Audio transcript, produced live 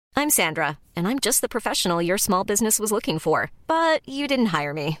I'm Sandra, and I'm just the professional your small business was looking for. But you didn't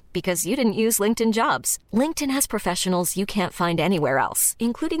hire me because you didn't use LinkedIn Jobs. LinkedIn has professionals you can't find anywhere else,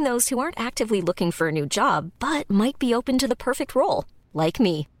 including those who aren't actively looking for a new job, but might be open to the perfect role, like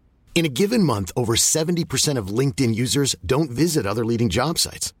me. In a given month, over 70% of LinkedIn users don't visit other leading job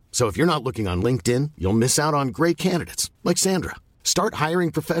sites. So if you're not looking on LinkedIn, you'll miss out on great candidates like Sandra. Start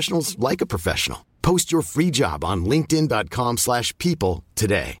hiring professionals like a professional. Post your free job on linkedin.com/people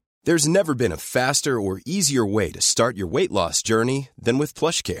today. There's never been a faster or easier way to start your weight loss journey than with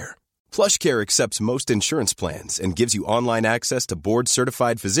PlushCare. PlushCare accepts most insurance plans and gives you online access to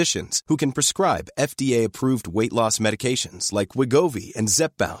board-certified physicians who can prescribe FDA-approved weight loss medications like Wegovy and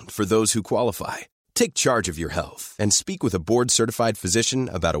Zepbound for those who qualify. Take charge of your health and speak with a board-certified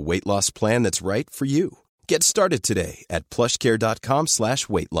physician about a weight loss plan that's right for you. Get started today at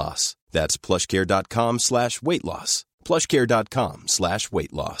plushcare.com/weight loss. That's plushcare.com/weight loss.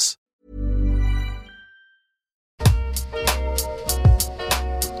 plushcare.com/weight loss.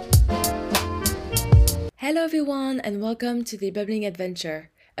 Hello everyone and welcome to The Bubbling Adventure,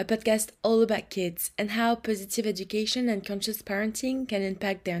 a podcast all about kids and how positive education and conscious parenting can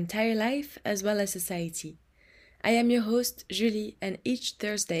impact their entire life as well as society. I am your host, Julie, and each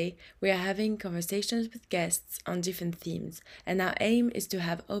Thursday we are having conversations with guests on different themes, and our aim is to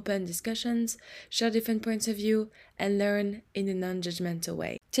have open discussions, share different points of view, and learn in a non-judgmental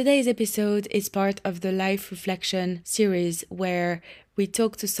way. Today's episode is part of the Life Reflection series where we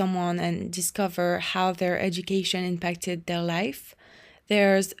talk to someone and discover how their education impacted their life.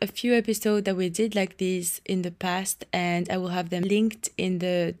 There's a few episodes that we did like this in the past, and I will have them linked in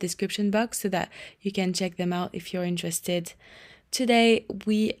the description box so that you can check them out if you're interested. Today,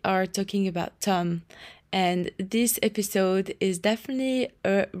 we are talking about Tom, and this episode is definitely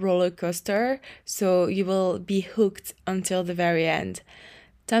a roller coaster, so you will be hooked until the very end.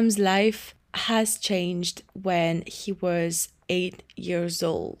 Tom's life has changed when he was 8 years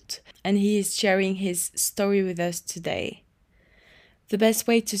old, and he is sharing his story with us today. The best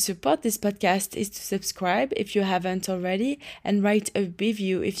way to support this podcast is to subscribe if you haven't already and write a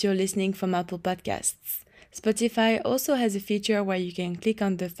review if you're listening from Apple Podcasts. Spotify also has a feature where you can click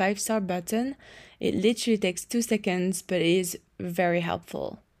on the 5-star button. It literally takes 2 seconds, but it is very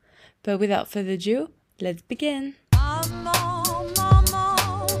helpful. But without further ado, let's begin.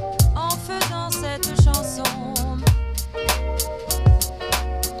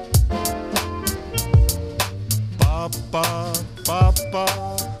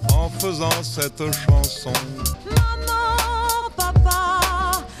 Papa, en faisant cette chanson. Maman,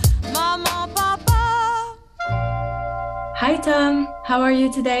 papa. Hi Tom, how are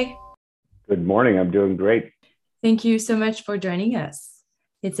you today? Good morning, I'm doing great. Thank you so much for joining us.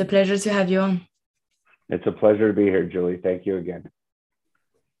 It's a pleasure to have you on. It's a pleasure to be here, Julie. Thank you again.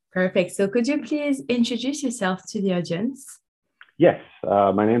 Perfect. So could you please introduce yourself to the audience? Yes,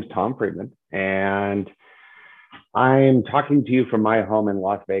 my name's Tom Freeman, and I'm talking to you from my home in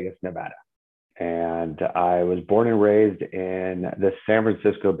Las Vegas, Nevada. And I was born and raised in the San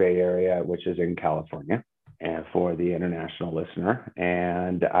Francisco Bay Area, which is in California, and for the international listener.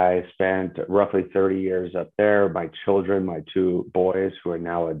 And I spent roughly 30 years up there. My children, my 2 boys who are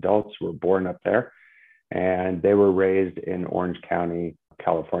now adults, were born up there. And they were raised in Orange County,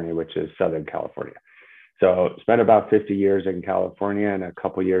 California, which is Southern California. So spent about 50 years in California. And a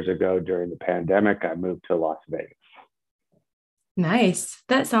couple years ago during the pandemic, I moved to Las Vegas. Nice.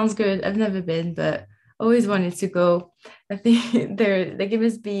 That sounds good. I've never been, but always wanted to go. I think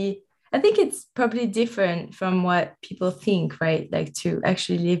I think it's probably different from what people think, right? Like to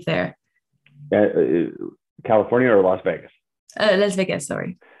actually live there. California or Las Vegas? Las Vegas,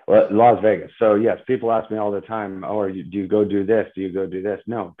 sorry. Well, Las Vegas. So yes, people ask me all the time, oh, do you go do this? Do you go do this?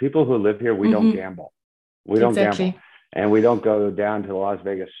 No, people who live here, we don't gamble. We don't gamble. And we don't go down to the Las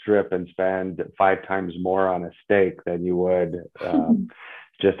Vegas Strip and spend 5 times more on a steak than you would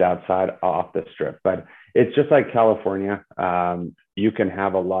just outside off the Strip. But it's just like California. You can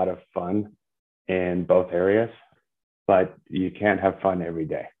have a lot of fun in both areas, but you can't have fun every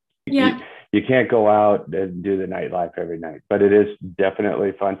day. Yeah. You can't go out and do the nightlife every night, but it is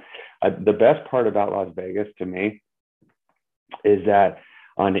definitely fun. The best part about Las Vegas to me is that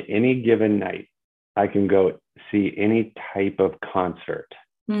on any given night, I can go see any type of concert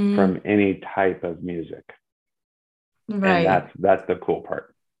from any type of music. Right. And that's the cool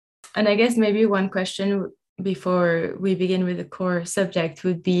part. And I guess maybe one question before we begin with the core subject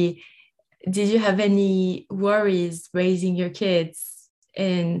would be, did you have any worries raising your kids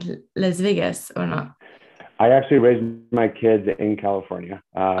in Las Vegas or not? I actually raised my kids in California.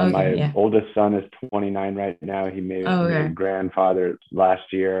 Okay, My yeah. oldest son is 29 right now. He made Oh, me a okay. grandfather last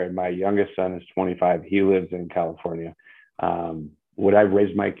year, and my youngest son is 25. He lives in California. Would I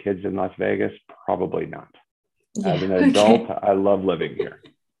raise my kids in Las Vegas? Probably not. As Yeah, an adult, okay. I love living here.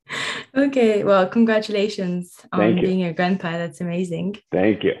 Okay, well, congratulations Thank on you. being a grandpa. That's amazing.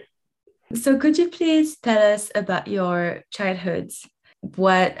 Thank you. So, could you please tell us about your childhood?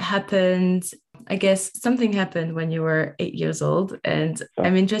 What happened? I guess something happened when you were 8 years old, and So,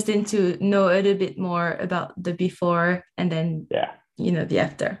 I'm interested to know a little bit more about the before and then, yeah, the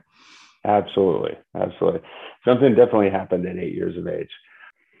after. absolutely. Absolutely. Something definitely happened at 8 years of age.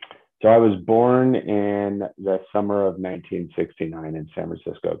 So I was born in the summer of 1969 in San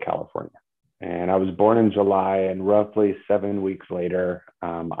Francisco, California. And I was born in July, and roughly 7 weeks later,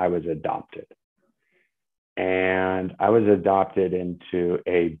 I was adopted. And I was adopted into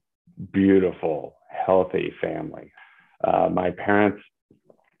a beautiful, healthy family. My parents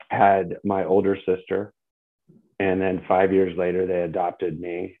had my older sister, and then 5 years later, they adopted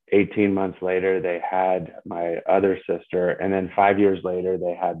me. 18 months later, they had my other sister. And then 5 years later,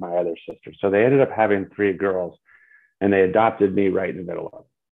 they had my other sister. So they ended up having three girls, and they adopted me right in the middle of it.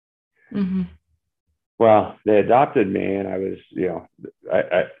 Mm-hmm. Well, they adopted me, and I was,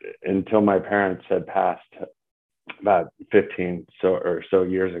 until my parents had passed about 15 or so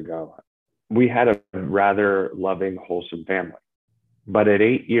years ago, we had a rather loving, wholesome family. But at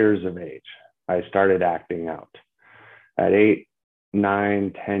 8 years of age, I started acting out. At 8,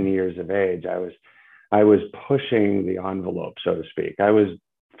 9, 10 years of age, I was pushing the envelope, so to speak. I was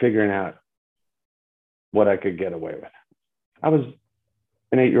figuring out what I could get away with. I was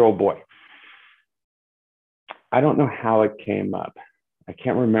an 8-year-old boy. I don't know how it came up. I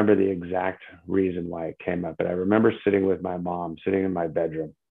can't remember the exact reason why it came up, but I remember sitting with my mom, sitting in my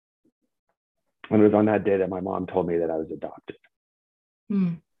bedroom. And it was on that day that my mom told me that I was adopted.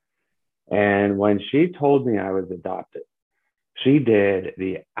 Mm. And when she told me I was adopted, she did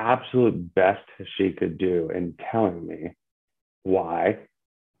the absolute best she could do in telling me why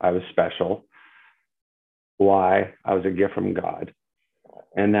I was special, why I was a gift from God,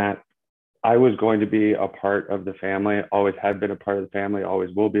 and that I was going to be a part of the family, always had been a part of the family,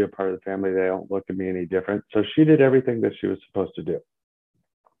 always will be a part of the family. They don't look at me any different. So she did everything that she was supposed to do.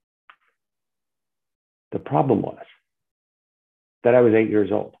 The problem was that I was 8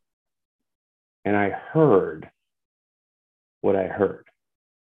 years old, and I heard what I heard.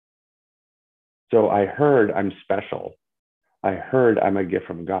 So I heard I'm special. I heard I'm a gift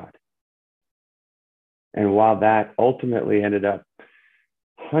from God. And while that ultimately ended up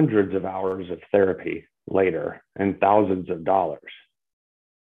hundreds of hours of therapy later and thousands of dollars,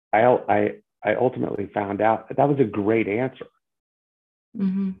 I ultimately found out that was a great answer.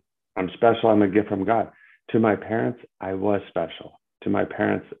 Mm-hmm. I'm special. I'm a gift from God. To my parents, I was special. To my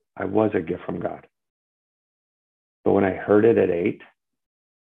parents, I was a gift from God. But when I heard it at 8,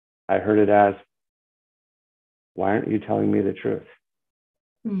 I heard it as, why aren't you telling me the truth?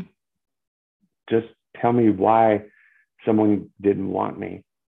 Mm. Just tell me why someone didn't want me.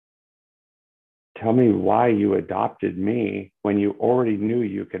 Tell me why you adopted me when you already knew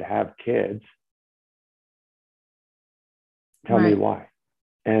you could have kids. Tell me Right. why.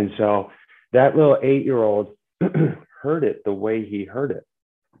 And so that little 8-year-old heard it the way he heard it,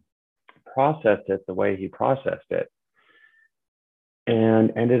 processed it the way he processed it,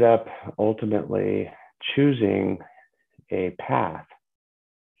 and ended up ultimately choosing a path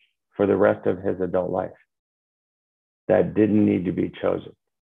for the rest of his adult life that didn't need to be chosen.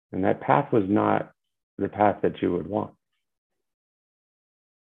 And that path was not the path that you would want.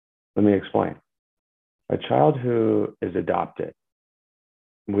 Let me explain. A child who is adopted,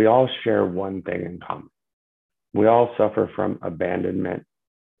 we all share one thing in common. We all suffer from abandonment,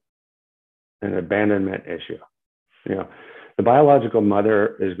 an abandonment issue. The biological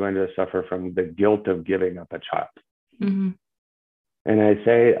mother is going to suffer from the guilt of giving up a child. Mm-hmm. And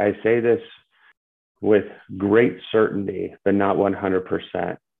I say this with great certainty, but not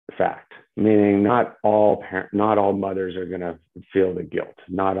 100% fact. Meaning, not all mothers are going to feel the guilt.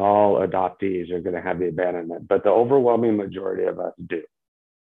 Not all adoptees are going to have the abandonment, but the overwhelming majority of us do.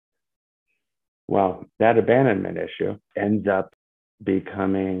 Well, that abandonment issue ends up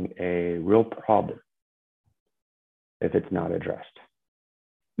becoming a real problem if it's not addressed.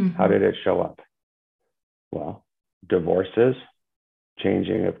 Mm-hmm. How did it show up? Well, divorces,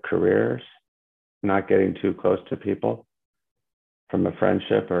 changing of careers, not getting too close to people from a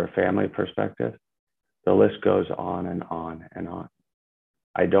friendship or a family perspective. The list goes on and on and on.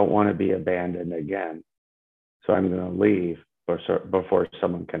 I don't want to be abandoned again, so I'm going to leave before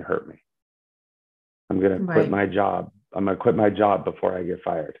someone can hurt me. I'm going to quit my job. I'm going to quit my job before I get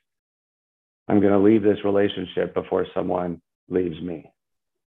fired. I'm going to leave this relationship before someone leaves me.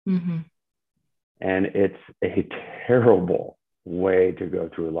 Mm-hmm. And it's a terrible way to go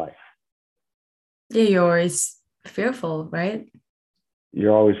through life. Yeah, you're always fearful, right?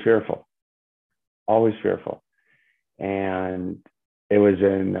 You're always fearful. Always fearful. And it was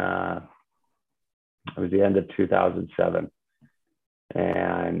the end of 2007.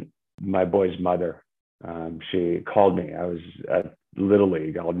 And my boy's mother, she called me. I was at Little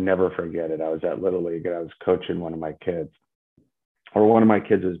League. I'll never forget it. I was at Little League and I was coaching one of my kids, or one of my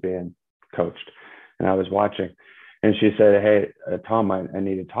kids was being coached, and I was watching. And she said, "Hey, Tom, I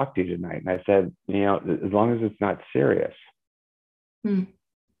need to talk to you tonight." And I said, as long as it's not serious.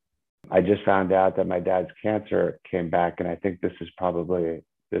 I just found out that my dad's cancer came back, and I think this is probably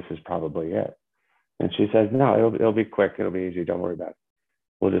it. And she says, "No, it'll be quick. It'll be easy. Don't worry about it.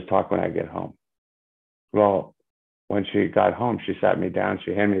 We'll just talk when I get home." Well, when she got home, she sat me down.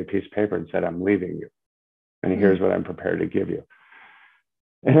 She handed me a piece of paper and said, "I'm leaving you. And here's what I'm prepared to give you."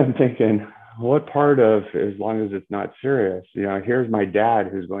 And I'm thinking, what part of, as long as it's not serious, here's my dad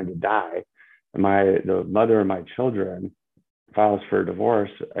who's going to die. The mother of my children files for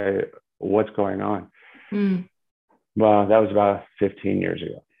divorce. What's going on? Well, that was about 15 years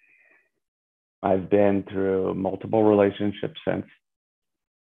ago. I've been through multiple relationships since.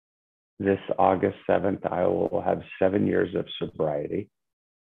 This August 7th, I will have 7 years of sobriety.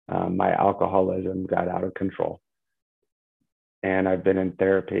 My alcoholism got out of control. And I've been in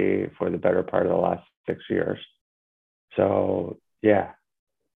therapy for the better part of the last 6 years. So, yeah.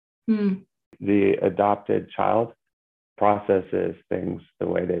 The adopted child processes things the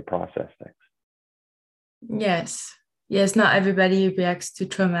way they process things. Yes, not everybody reacts to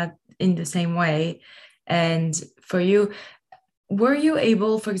trauma in the same way. And for you, were you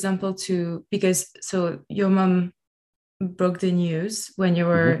able, for example, so your mom broke the news when you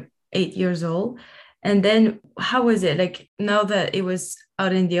were 8 years old. And then how was it? Like, now that it was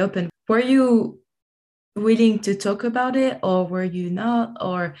out in the open, were you willing to talk about it, or were you not?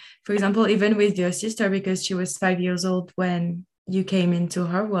 Or, for example, even with your sister, because she was 5 years old when you came into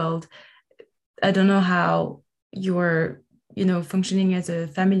her world, I don't know how you were, functioning as a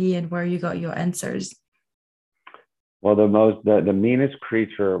family and where you got your answers. Well, the meanest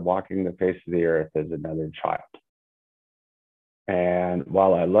creature walking the face of the earth is another child. And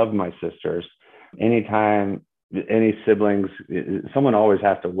while I love my sisters, anytime any siblings, someone always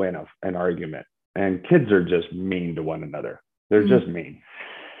has to win an argument. And kids are just mean to one another. They're just mean.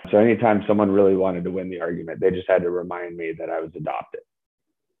 So anytime someone really wanted to win the argument, they just had to remind me that I was adopted.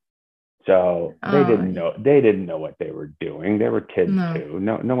 So they didn't know what they were doing. They were kids too.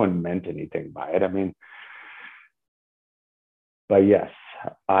 No one meant anything by it. I mean, but yes,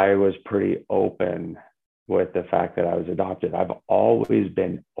 I was pretty open with the fact that I was adopted. I've always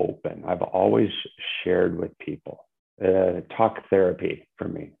been open. I've always shared with people. Talk therapy for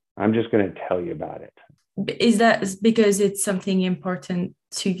me. I'm just going to tell you about it. Is that because it's something important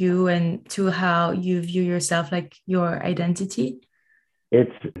to you and to how you view yourself, like your identity?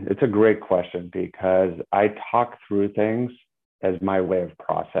 It's a great question, because I talk through things as my way of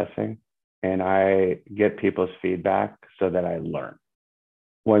processing, and I get people's feedback so that I learn.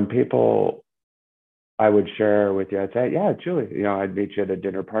 When I would share with you, I'd say, "Yeah, Julie, I'd meet you at a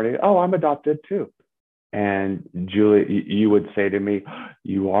dinner party. Oh, I'm adopted too." And Julie, you would say to me,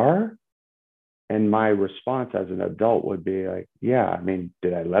 "You are?" And my response as an adult would be like, "Yeah, I mean,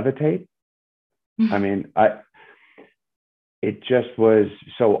 did I levitate?" I mean, it just was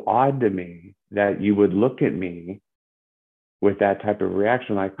so odd to me that you would look at me with that type of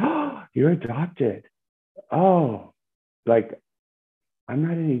reaction, like, "Oh, you're adopted. Oh, like, I'm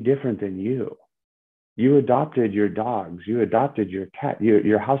not any different than you. You adopted your dogs. You adopted your cat,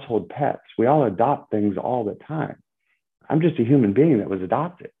 your household pets. We all adopt things all the time. I'm just a human being that was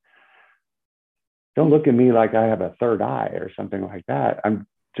adopted. Don't look at me like I have a third eye or something like that. I'm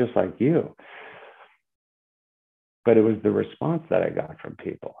just like you." But it was the response that I got from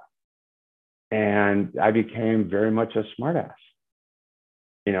people. And I became very much a smartass.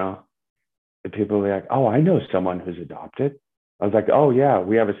 The people were like, "Oh, I know someone who's adopted." I was like, "Oh yeah,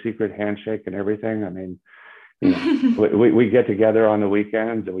 we have a secret handshake and everything." I mean, we get together on the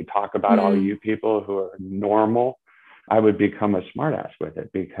weekends and we talk about all you people who are normal. I would become a smartass with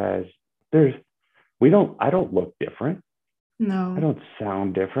it, because I don't look different. No. I don't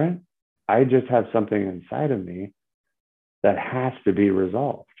sound different. I just have something inside of me that has to be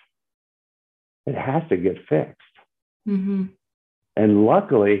resolved. It has to get fixed. And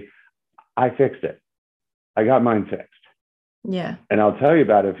luckily, I fixed it. I got mine fixed. Yeah. And I'll tell you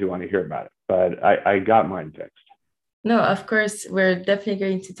about it if you want to hear about it. but I got mine fixed. No, of course, we're definitely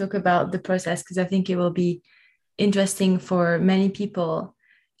going to talk about the process because I think it will be interesting for many people.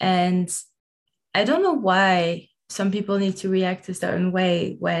 And I don't know why some people need to react a certain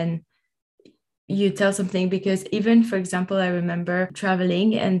way when you tell something, because even, for example, I remember traveling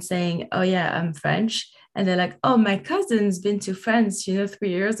and saying, oh yeah, I'm French. And they're like, oh, my cousin's been to France, 3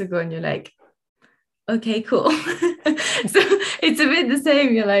 years ago. And you're like, okay, cool. So it's a bit the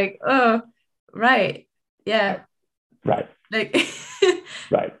same. You're like, oh, right. Yeah. Right. Like,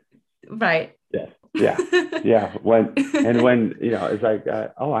 Right. right. Yes. Yeah. Yeah. When it's like,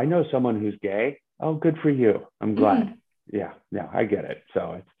 oh, I know someone who's gay. Oh, good for you. I'm glad. Mm, Yeah. Yeah. I get it. So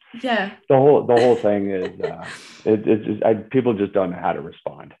it's yeah. the whole thing is, it's just, people just don't know how to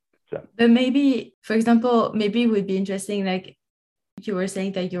respond. So, But maybe, for example, maybe it would be interesting, like you were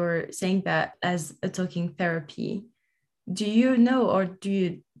saying that you're saying that as a talking therapy. Do you know, or do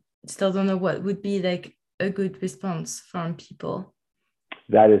you still don't know what would be like a good response from people?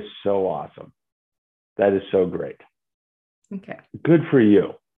 that is so awesome. That is so great. Okay. Good for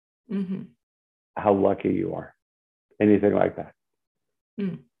you. Mm-hmm. How lucky you are. Anything like that.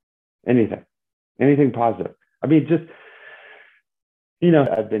 Mm. Anything positive. I mean, just,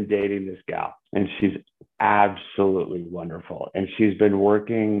 I've been dating this gal and she's absolutely wonderful. And she's been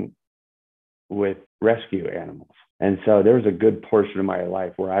working with rescue animals. And so there was a good portion of my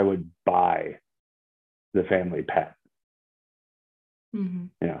life where I would buy the family pet. Mm-hmm.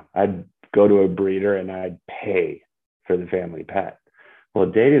 I'd go to a breeder and I'd pay for the family pet. Well,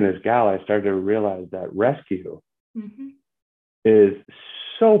 dating this gal, I started to realize that rescue Mm-hmm. is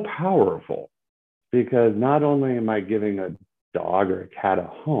so powerful, because not only am I giving a dog or a cat a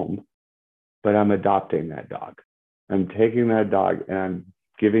home, but I'm adopting that dog. I'm taking that dog and I'm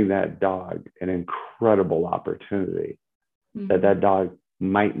giving that dog an incredible opportunity Mm-hmm. that dog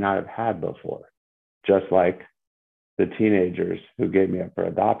might not have had before. Just like the teenagers who gave me up for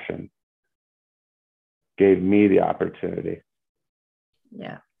adoption gave me the opportunity.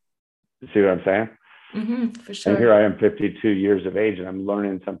 Yeah. See what I'm saying? Mm-hmm, for sure. And here I am, 52 years of age, and I'm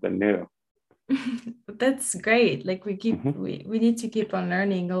learning something new. That's great. Like we need to keep on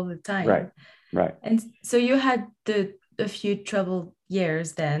learning all the time. Right. And so you had a few troubled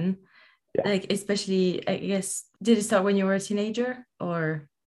years then, Yeah. like especially, I guess, did it start when you were a teenager or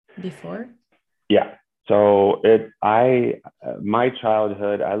before? Yeah. So my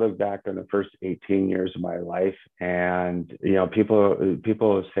childhood, I look back on the first 18 years of my life, and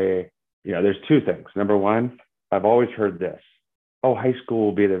people say, there's two things. Number one, I've always heard this: oh, high school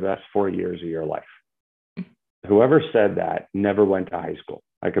will be the best 4 years of your life. Whoever said that never went to high school.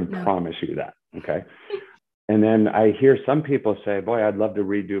 I can promise you that. Okay. And then I hear some people say, boy, I'd love to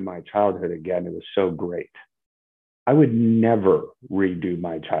redo my childhood again. It was so great. I would never redo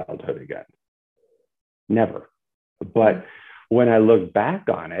my childhood again. Never. But when I look back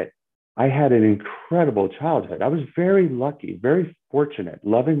on it, I had an incredible childhood. I was very lucky, very fortunate,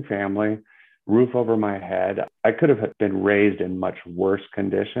 loving family, roof over my head. I could have been raised in much worse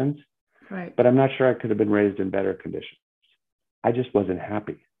conditions, right? But I'm not sure I could have been raised in better conditions. I just wasn't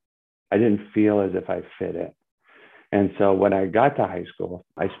happy. I didn't feel as if I fit in. And so when I got to high school,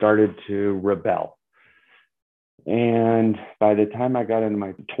 I started to rebel. And by the time I got into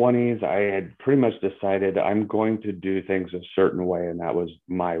my 20s, I had pretty much decided I'm going to do things a certain way, and that was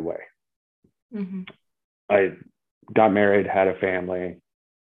my way. Mm-hmm. I got married, had a family,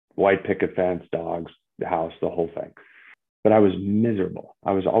 white picket fence, dogs, the house, the whole thing. But I was miserable.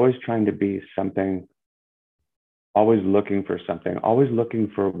 I was always trying to be something, always looking for something, always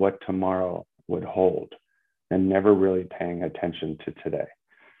looking for what tomorrow would hold, and never really paying attention to today.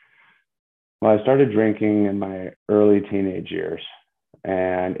 Well, I started drinking in my early teenage years,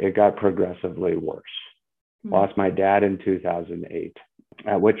 and it got progressively worse. Lost my dad in 2008,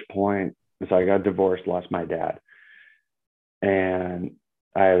 at which point, so I got divorced, lost my dad. And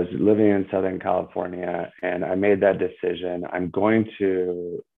I was living in Southern California, and I made that decision. I'm going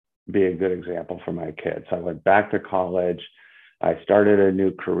to be a good example for my kids. So I went back to college. I started a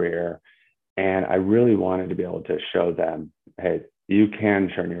new career, and I really wanted to be able to show them, hey, you can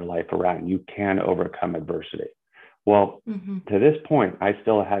turn your life around. You can overcome adversity. Well, to this point, I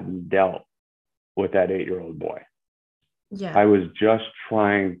still hadn't dealt with that 8-year-old boy. Yeah. I was just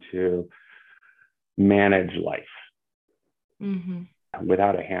trying to manage life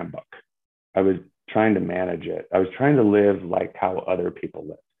without a handbook. I was trying to manage it. I was trying to live like how other people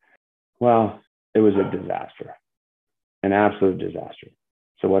live. Well, it was a disaster, an absolute disaster.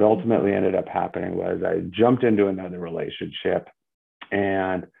 So what ultimately ended up happening was I jumped into another relationship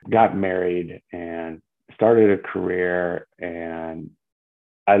and got married and started a career. And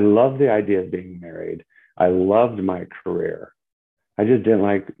I loved the idea of being married. I loved my career. I just didn't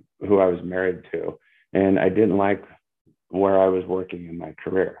like who I was married to. And I didn't like where I was working in my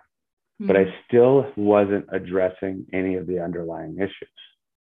career. But I still wasn't addressing any of the underlying issues.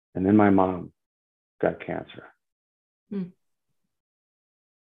 And then my mom got cancer. And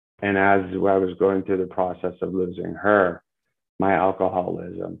as I was going through the process of losing her, my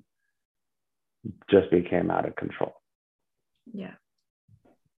alcoholism just became out of control. Yeah.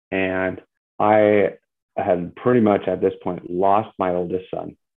 And I had pretty much at this point lost my oldest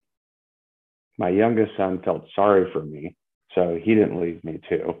son. My youngest son felt sorry for me, so he didn't leave me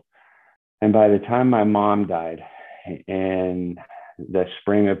too. And by the time my mom died in the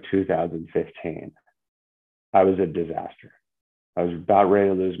spring of 2015, I was a disaster. I was about ready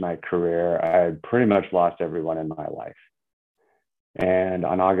to lose my career. I had pretty much lost everyone in my life. And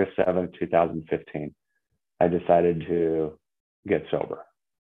on August 7th, 2015, I decided to get sober.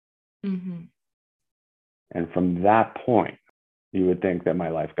 And from that point, you would think that my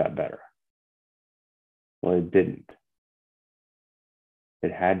life got better. Well, it didn't.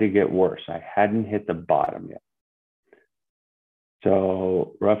 It had to get worse. I hadn't hit the bottom yet.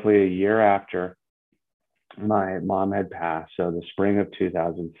 So roughly a year after my mom had passed, so the spring of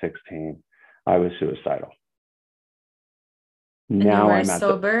 2016, I was suicidal. And now you were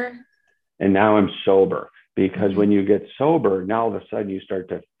sober? And now I'm sober, because when you get sober, now all of a sudden you start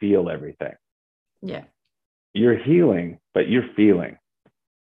to feel everything. Yeah. You're healing, but you're feeling.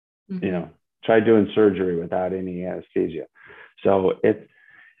 You know, try doing surgery without any anesthesia. So it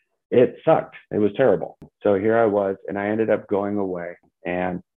sucked. It was terrible. So here I was, and I ended up going away,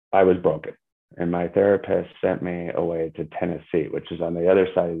 and I was broken. And my therapist sent me away to Tennessee, which is on the other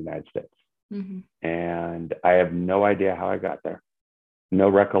side of the United States. And I have no idea how I got there, no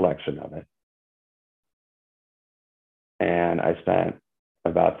recollection of it. And I spent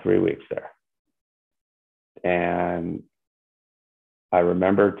about 3 weeks there. And I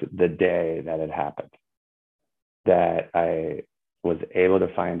remembered the day that it happened, that I was able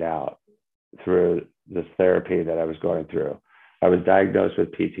to find out through this therapy that I was going through. I was diagnosed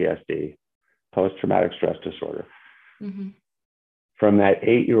with PTSD, post-traumatic stress disorder, from that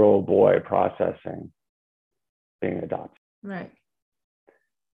 8-year-old boy processing being adopted. Right.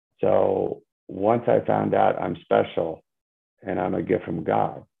 So once I found out I'm special and I'm a gift from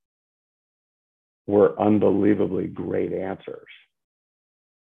God, were unbelievably great answers.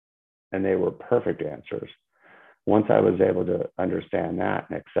 And they were perfect answers. Once I was able to understand that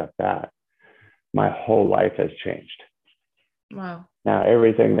and accept that, my whole life has changed. Wow. Now,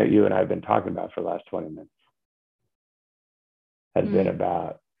 everything that you and I have been talking about for the last 20 minutes has been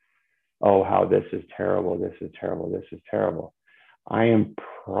about, oh, how this is terrible, this is terrible, this is terrible. I am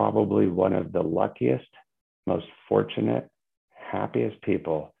probably one of the luckiest, most fortunate, happiest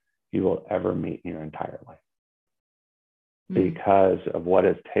people you will ever meet in your entire life, because of what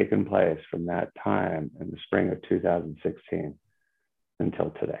has taken place from that time in the spring of 2016 until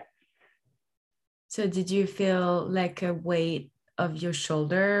today. So did you feel like a weight of your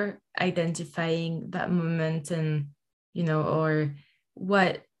shoulder identifying that moment, and, you know, or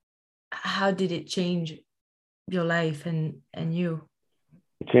how did it change your life and you?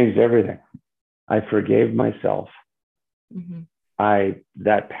 It changed everything. I forgave myself.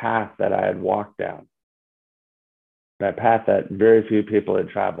 That path that I had walked down, that path that very few people had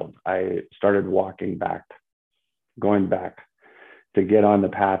traveled, I started walking back, going back to get on the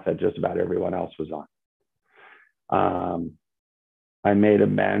path that just about everyone else was on. I made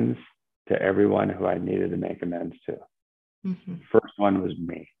amends to everyone who I needed to make amends to. First one was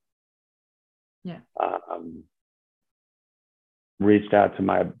me. Yeah. Reached out to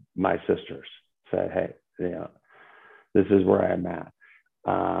my sisters, said, hey, you know, this is where I'm at.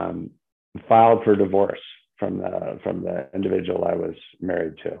 Filed for divorce from the individual I was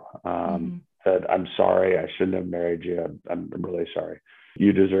married to. Said, I'm sorry, I shouldn't have married you. I'm really sorry.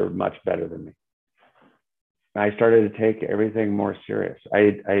 You deserve much better than me. I started to take everything more serious.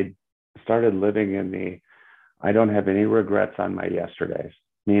 I started living in I don't have any regrets on my yesterdays,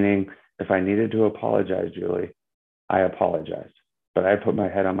 meaning if I needed to apologize, Julie, I apologized. But I put my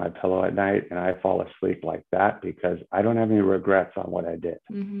head on my pillow at night and I fall asleep like that because I don't have any regrets on what I did.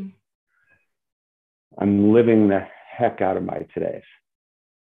 I'm living the heck out of my todays,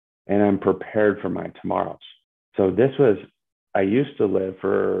 and I'm prepared for my tomorrows. So I used to live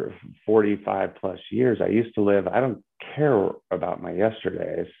for 45 plus years. I don't care about my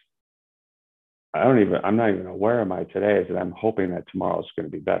yesterdays. I'm not even aware of my todays, and I'm hoping that tomorrow's going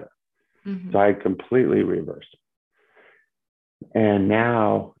to be better. So I completely reversed it. And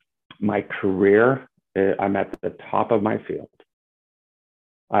now my career, I'm at the top of my field.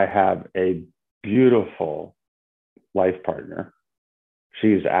 I have a beautiful life partner.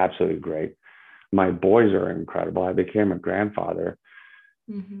 She's absolutely great. My boys are incredible. I became a grandfather.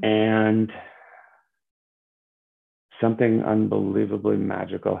 Mm-hmm. And something unbelievably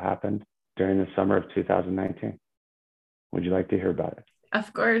magical happened during the summer of 2019. Would you like to hear about it?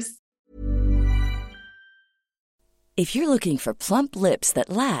 Of course. If you're looking for plump lips that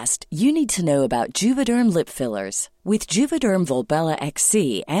last, you need to know about Juvederm lip fillers. With Juvederm Volbella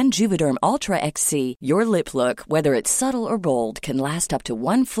XC and Juvederm Ultra XC, your lip look, whether it's subtle or bold, can last up to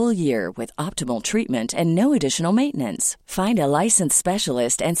 1 full year with optimal treatment and no additional maintenance. Find a licensed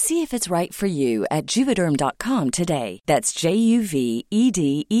specialist and see if it's right for you at Juvederm.com today. That's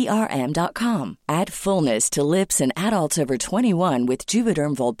JUVEDERM.com. Add fullness to lips in adults over 21 with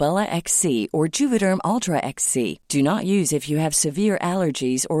Juvederm Volbella XC or Juvederm Ultra XC. Do not use if you have severe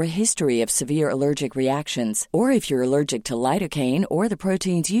allergies or a history of severe allergic reactions, or if you're allergic to lidocaine or the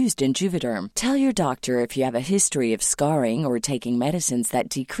proteins used in Juvederm. Tell your doctor if you have a history of scarring or taking medicines that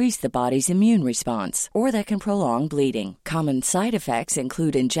decrease the body's immune response or that can prolong bleeding. Common side effects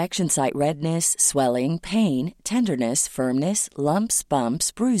include injection site redness, swelling, pain, tenderness, firmness, lumps,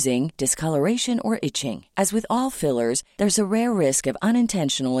 bumps, bruising, discoloration, or itching. As with all fillers, there's a rare risk of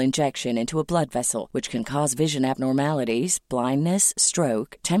unintentional injection into a blood vessel, which can cause vision abnormalities, blindness,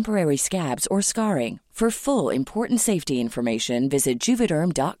 stroke, temporary scabs, or scarring. For full, important safety information, visit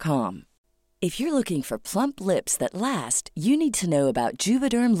Juvederm.com. If you're looking for plump lips that last, you need to know about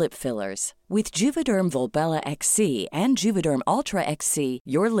Juvederm lip fillers. With Juvederm Volbella XC and Juvederm Ultra XC,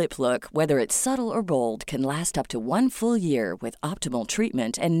 your lip look, whether it's subtle or bold, can last up to 1 full year with optimal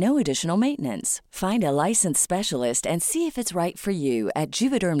treatment and no additional maintenance. Find a licensed specialist and see if it's right for you at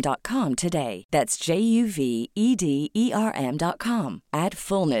Juvederm.com today. That's JUVEDERM.com. Add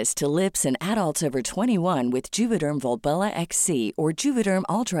fullness to lips in adults over 21 with Juvederm Volbella XC or Juvederm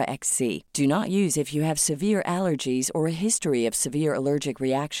Ultra XC. Do not use if you have severe allergies or a history of severe allergic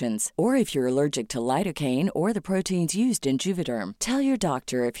reactions, or if you're allergic to lidocaine or the proteins used in Juvederm. Tell your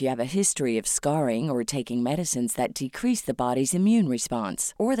doctor if you have a history of scarring or taking medicines that decrease the body's immune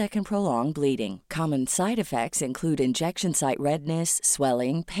response or that can prolong bleeding. Common side effects include injection site redness,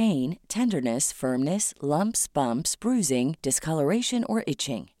 swelling, pain, tenderness, firmness, lumps, bumps, bruising, discoloration, or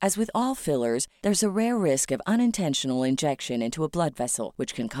itching. As with all fillers, there's a rare risk of unintentional injection into a blood vessel,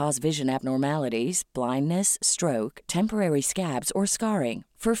 which can cause vision abnormalities, blindness, stroke, temporary scabs, or scarring.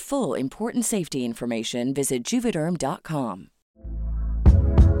 For full, important safety information, visit Juvederm.com.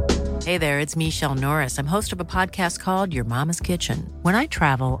 Hey there, it's Michelle Norris. I'm host of a podcast called Your Mama's Kitchen. When I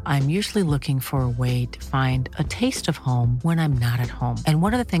travel, I'm usually looking for a way to find a taste of home when I'm not at home. And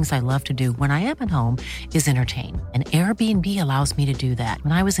one of the things I love to do when I am at home is entertain. And Airbnb allows me to do that.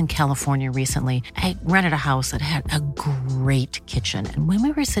 When I was in California recently, I rented a house that had a great kitchen. And when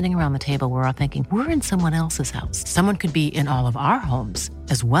we were sitting around the table, we were all thinking, we're in someone else's house. Someone could be in all of our homes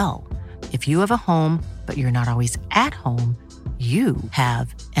as well. If you have a home, but you're not always at home, you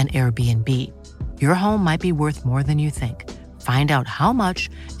have an Airbnb. Your home might be worth more than you think. Find out how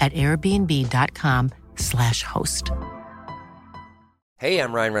much at airbnb.com/host. Hey,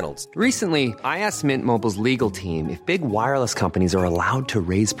 I'm Ryan Reynolds. Recently, I asked Mint Mobile's legal team if big wireless companies are allowed to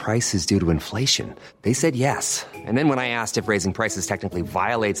raise prices due to inflation. They said yes. And then when I asked if raising prices technically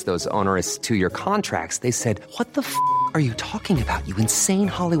violates those onerous 2-year contracts, they said, "What the f*** are you talking about, you insane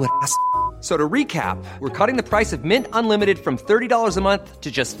Hollywood ass?" So to recap, we're cutting the price of Mint Unlimited from $30 a month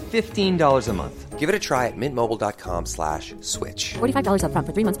to just $15 a month. Give it a try at mintmobile.com/switch. $45 up front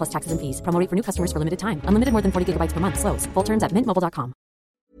for 3 months plus taxes and fees. Promo rate for new customers for limited time. Unlimited more than 40 gigabytes per month. Slows full terms at mintmobile.com.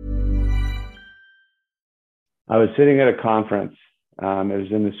 I was sitting at a conference. It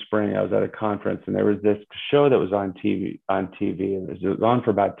was in the spring. I was at a conference, and there was this show that was on TV, and it was on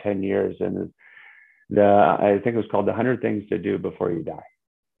for about 10 years. And I think it was called The 100 Things to Do Before You Die.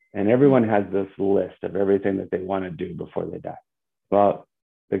 And everyone has this list of everything that they want to do before they die. Well,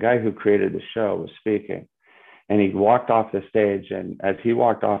 the guy who created the show was speaking, and he walked off the stage. And as he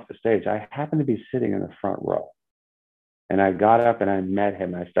walked off the stage, I happened to be sitting in the front row. And I got up and I met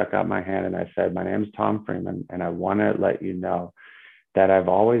him. I stuck out my hand and I said, "My name's Tom Freeman, and I want to let you know that I've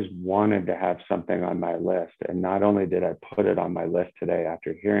always wanted to have something on my list. And not only did I put it on my list today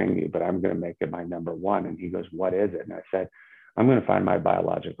after hearing you, but I'm going to make it my number one." And he goes, "What is it?" And I said, "I'm going to find my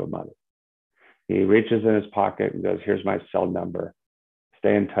biological mother." He reaches in his pocket and goes, "Here's my cell number.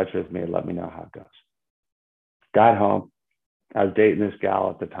 Stay in touch with me and let me know how it goes." Got home. I was dating this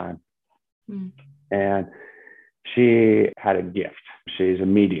gal at the time. And she had a gift. She's a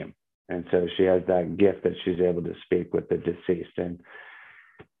medium. And so she has that gift that she's able to speak with the deceased. And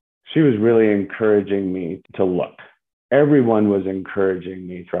she was really encouraging me to look. everyone was encouraging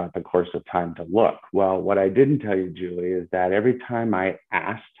me throughout the course of time to look. Well, what I didn't tell you, Julie, is that every time I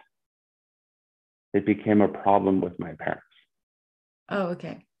asked, it became a problem with my parents. Oh,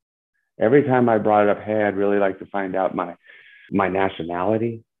 okay. Every time I brought it up, hey, I'd really like to find out my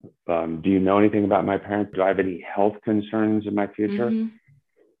nationality. Do you know anything about my parents? Do I have any health concerns in my future? Mm-hmm.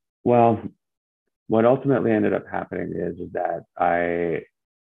 Well, what ultimately ended up happening is that I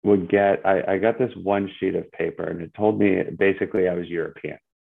got this one sheet of paper, and it told me basically I was European.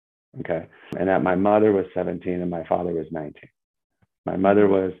 Okay. And that my mother was 17 and my father was 19. My mother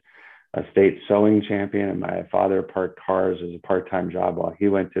was a state sewing champion, and my father parked cars as a part-time job while he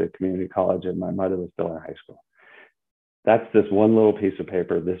went to community college, and my mother was still in high school. That's this one little piece of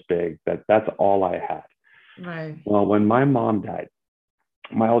paper this big. That's all I had. Right. Well, when my mom died,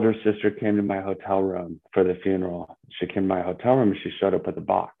 my older sister came to my hotel room for the funeral. She came to my hotel room and she showed up with a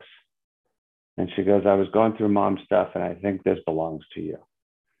box. And she goes, I was going through mom's stuff and I think this belongs to you.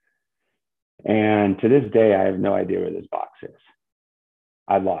 And to this day, I have no idea where this box is.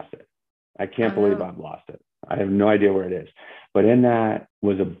 I lost it. I can't believe I've lost it. I have no idea where it is. But in that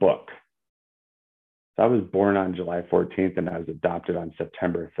was a book. So I was born on July 14th and I was adopted on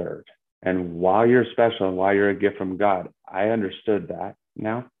September 3rd. And while you're special and while you're a gift from God, I understood that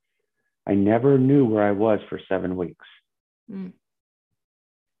now. I never knew where I was for 7 weeks. Mm.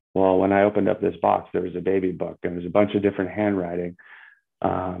 Well, when I opened up this box, there was a baby book and there was a bunch of different handwriting.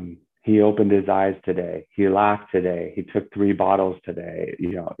 He opened his eyes today. He laughed today. He took 3 bottles today.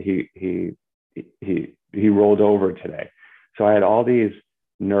 You know, he rolled over today. So I had all these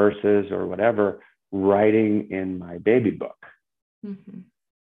nurses or whatever writing in my baby book. Mm-hmm.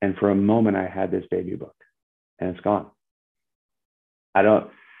 And for a moment, I had this baby book and it's gone. To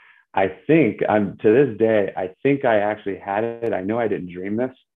this day, I think I actually had it. I know I didn't dream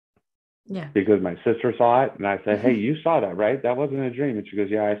this. Yeah. Because my sister saw it and I said, hey, you saw that, right? That wasn't a dream. And she goes,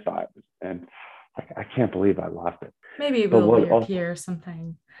 yeah, I saw it. And I can't believe I lost it. Maybe it will reappear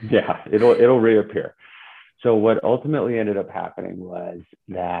sometime. Yeah, it'll reappear. So what ultimately ended up happening was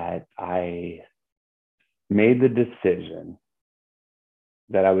that I made the decision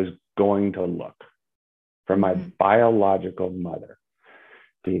that I was going to look for my biological mother,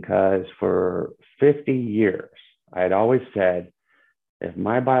 because for 50 years, I had always said, if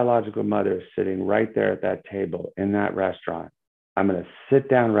my biological mother is sitting right there at that table in that restaurant, I'm going to sit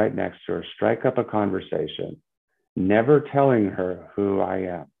down right next to her, strike up a conversation, never telling her who I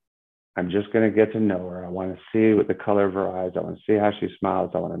am. I'm just going to get to know her. I want to see what the color of her eyes. I want to see how she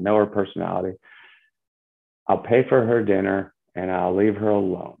smiles. I want to know her personality. I'll pay for her dinner and I'll leave her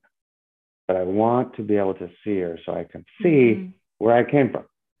alone. But I want to be able to see her so I can see where I came from.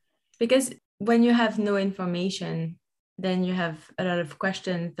 Because when you have no information, then you have a lot of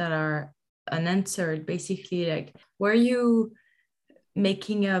questions that are unanswered. Basically, like, were you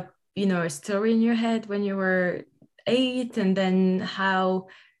making up, a story in your head when you were 8? And then how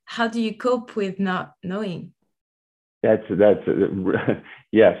do you cope with not knowing? That's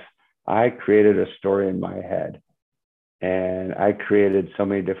yes. I created a story in my head, and I created so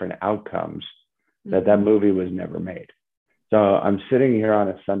many different outcomes that movie was never made. So I'm sitting here on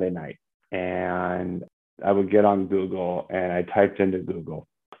a Sunday night, and I would get on Google, and I typed into Google,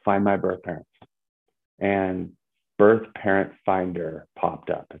 find my birth parents, and Birth Parent Finder popped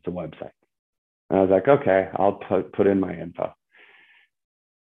up. It's a website. And I was like, okay, I'll put in my info.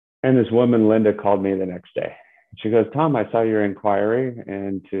 And this woman, Linda, called me the next day. She goes, Tom, I saw your inquiry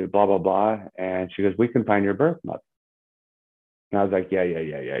into blah, blah, blah. And she goes, we can find your birth mother. And I was like, yeah,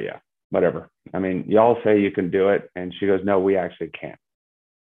 whatever. I mean, y'all say you can do it. And she goes, no, we actually can't.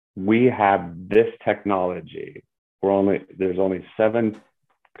 We have this technology. There's only 7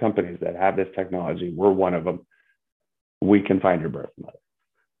 companies that have this technology. We're one of them. We can find your birth mother.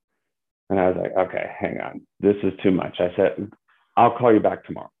 And I was like, okay, hang on. This is too much. I said, I'll call you back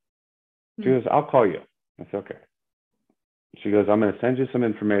tomorrow. She goes, I'll call you. I said, okay. She goes, I'm going to send you some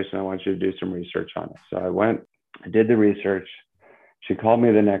information. I want you to do some research on it. So I went, I did the research. She called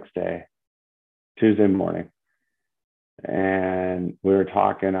me the next day, Tuesday morning. And we were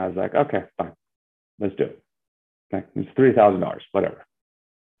talking. I was like, okay, fine. Let's do it. Okay. It's $3,000, whatever.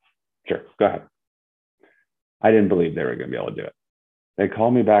 Sure, go ahead. I didn't believe they were going to be able to do it. They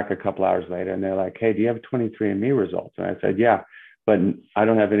called me back a couple hours later and they're like, hey, do you have 23andMe results? And I said, yeah, but I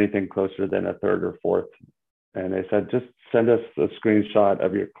don't have anything closer than a 3rd or 4th. And they said, just send us a screenshot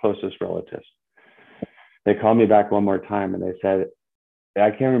of your closest relatives. They called me back one more time and they said, I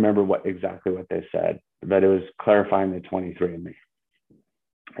can't remember exactly what they said, but it was clarifying the 23andMe.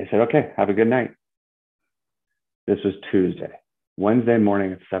 I said, okay, have a good night. This was Tuesday. Wednesday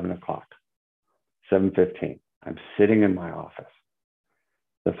morning at 7 o'clock, 7:15. I'm sitting in my office.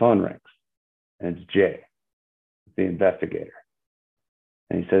 The phone rings, and it's Jay, the investigator.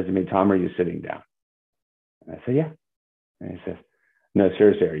 And he says to me, Tom, are you sitting down? And I said, yeah. And he says, no,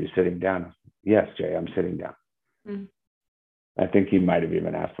 seriously, are you sitting down? Yes, Jay, I'm sitting down. Mm. I think he might have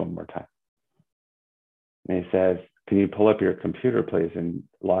even asked one more time. And he says, can you pull up your computer, please, and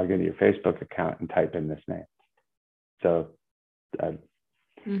log into your Facebook account and type in this name? So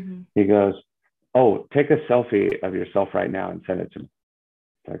he goes, oh, take a selfie of yourself right now and send it to me.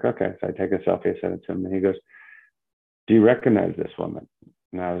 It's like, okay. So I take a selfie, send it to him. And he goes, do you recognize this woman?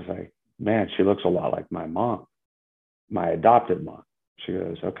 And I was like, man, she looks a lot like my mom, my adopted mom. She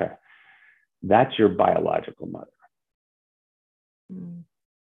goes, okay, that's your biological mother. Mm.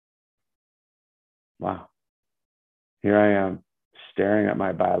 Wow. Here I am staring at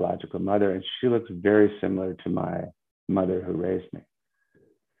my biological mother, and she looks very similar to my mother who raised me.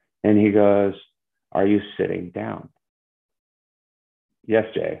 And he goes, are you sitting down? Yes,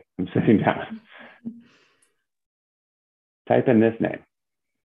 Jay, I'm sitting down. Type in this name.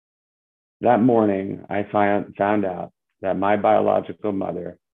 That morning, I found out that my biological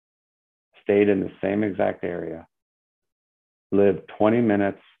mother stayed in the same exact area, lived 20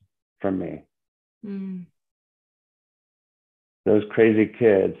 minutes from me. Mm. Those crazy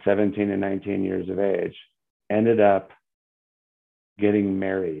kids, 17 and 19 years of age, ended up getting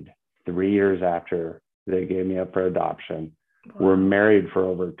married 3 years after they gave me up for adoption. Wow. Were married for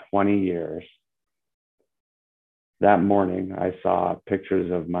over 20 years. That morning, I saw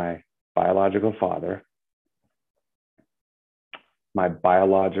pictures of my biological father, my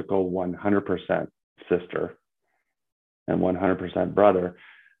biological 100% sister, and 100% brother.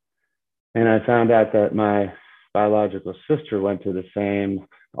 And I found out that my biological sister went to the same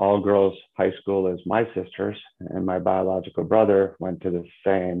all-girls high school as my sisters, and my biological brother went to the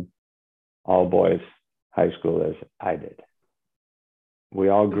same all-boys high school as I did. We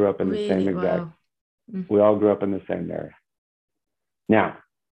all grew up in the same exact, we all grew up in the same area. Now,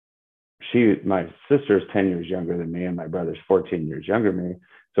 my sister's 10 years younger than me, and my brother's 14 years younger than me,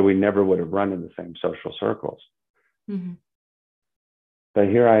 so we never would have run in the same social circles. Mm-hmm. But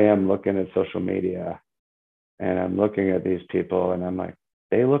here I am looking at social media, and I'm looking at these people, and I'm like,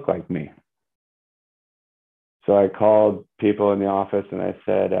 they look like me. So I called people in the office, and I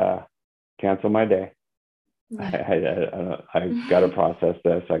said, cancel my day. I got to process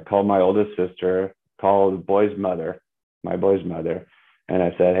this. I called my oldest sister, called my boy's mother, and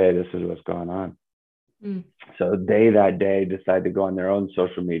I said, hey, this is what's going on. Mm. So they that day decided to go on their own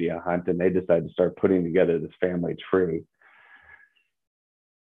social media hunt, and they decided to start putting together this family tree.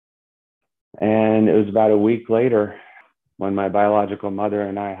 And it was about a week later when my biological mother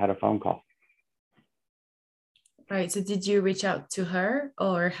and I had a phone call. Right. So did you reach out to her,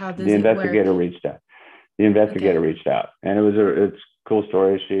 or how does the investigator reached out? The investigator reached out, and it's a cool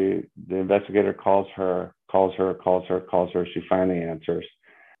story. The investigator calls her. She finally answers.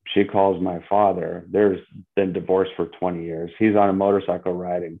 She calls my father. There's been divorced for 20 years. He's on a motorcycle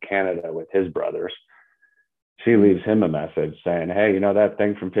ride in Canada with his brothers. She leaves him a message saying, hey, you know that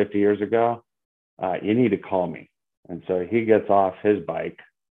thing from 50 years ago? You need to call me. And so he gets off his bike,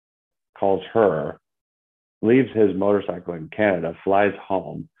 calls her, leaves his motorcycle in Canada, flies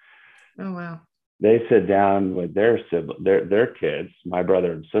home. Oh, wow. They sit down with their kids, my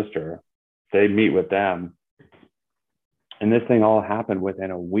brother and sister. They meet with them. And this thing all happened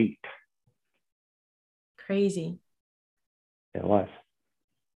within a week. Crazy. It was.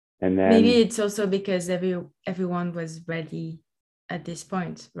 And then maybe it's also because everyone was ready at this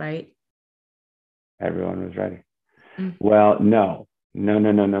point, right? Everyone was ready. Mm. Well, no. Not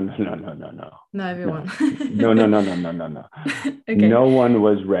everyone. No. Okay. No one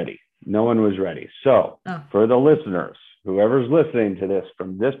was ready. So for the listeners, whoever's listening to this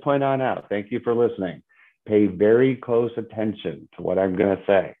from this point on out, thank you for listening. Pay very close attention to what I'm going to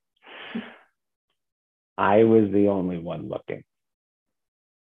say. I was the only one looking.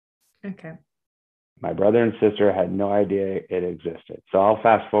 Okay. My brother and sister had no idea it existed. So I'll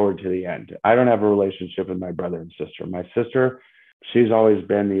fast forward to the end. I don't have a relationship with my brother and sister. My sister, she's always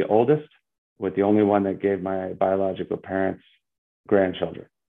been the oldest, with the only one that gave my biological parents grandchildren.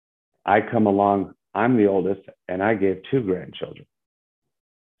 I come along, I'm the oldest, and I gave 2 grandchildren.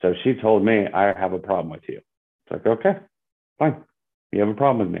 So she told me, I have a problem with you. It's like, okay, fine. You have a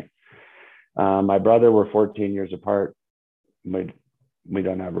problem with me. My brother, we're 14 years apart. We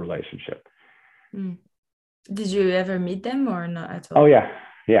don't have a relationship. Mm. Did you ever meet them or not at all? Oh, yeah.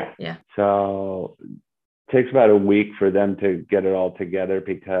 So it takes about a week for them to get it all together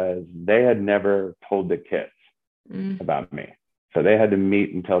because they had never told the kids about me. So they had to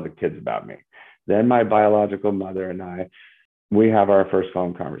meet and tell the kids about me. Then my biological mother and I, we have our first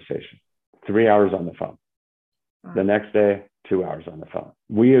phone conversation, 3 hours on the phone. The next day, 2 hours on the phone.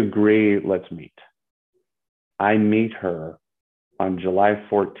 We agree, let's meet. I meet her on July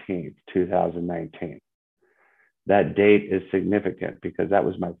 14th, 2019. That date is significant because that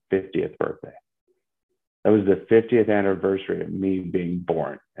was my 50th birthday. That was the 50th anniversary of me being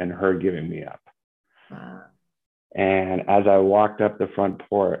born and her giving me up. Wow. And as I walked up the front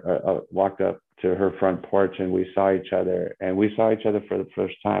porch, walked up to her front porch, and we saw each other for the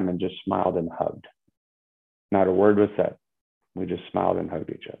first time and just smiled and hugged. Not a word was said. We just smiled and hugged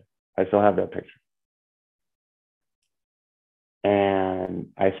each other. I still have that picture. And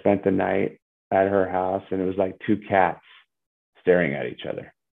I spent the night at her house, and it was like two cats staring at each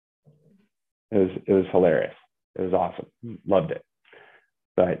other. It was hilarious. It was awesome. Loved it.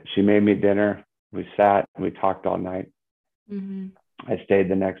 But she made me dinner. We sat, we talked all night. Mm-hmm. I stayed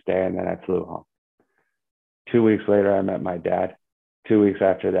the next day, and then I flew home. 2 weeks later, I met my dad. 2 weeks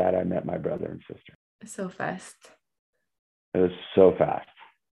after that, I met my brother and sister. So fast. It was so fast.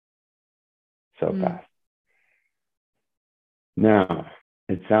 So fast. Now,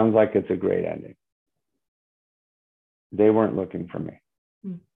 it sounds like it's a great ending. They weren't looking for me.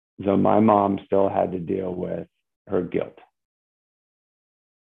 So my mom still had to deal with her guilt.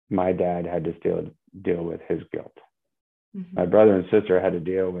 My dad had to deal with his guilt. Mm-hmm. My brother and sister had to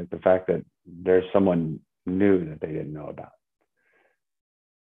deal with the fact that there's someone new that they didn't know about.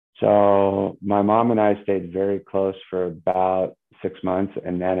 So my mom and I stayed very close for about 6 months,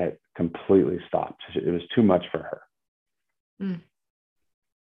 and then it completely stopped. It was too much for her.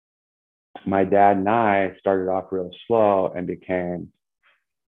 My dad and I started off real slow and became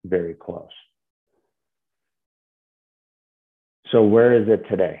very close. So where is it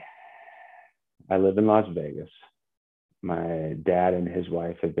today? I live in Las Vegas. My dad and his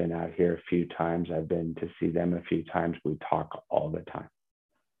wife have been out here a few times. I've been to see them a few times. We talk all the time.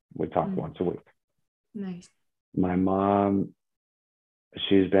 We talk once a week. Nice. My mom,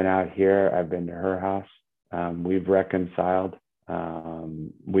 she's been out here. I've been to her house. We've reconciled.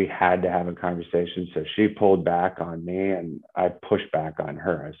 We had to have a conversation. So she pulled back on me and I pushed back on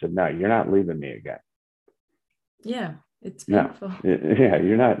her. I said, no, you're not leaving me again. Yeah, it's painful. No. Yeah,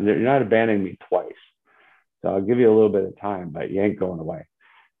 you're not abandoning me twice. So I'll give you a little bit of time, but you ain't going away.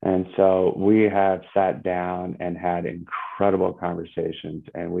 And so we have sat down and had incredible conversations,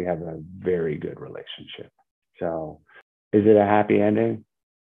 and we have a very good relationship. So is it a happy ending?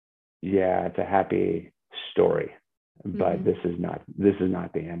 Yeah, it's a happy story, but this is not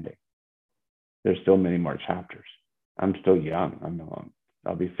the ending. There's still many more chapters. I'm still young.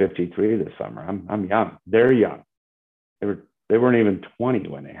 I'll be 53 this summer. I'm young. They're young. They weren't even 20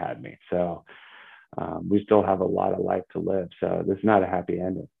 when they had me. So we still have a lot of life to live. So this is not a happy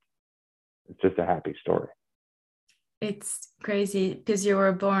ending. It's just a happy story. It's crazy because you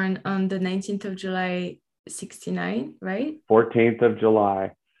were born on the 19th of July, 69, right? 14th of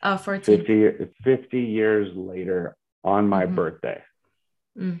July. Oh, 14th. 50 years later on my birthday,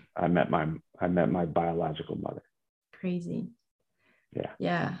 I met my biological mother. Crazy. Yeah.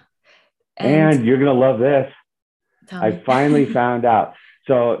 Yeah. And you're going to love this. I finally found out.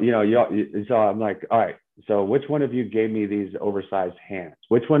 So, so I'm like, all right, so which one of you gave me these oversized hands?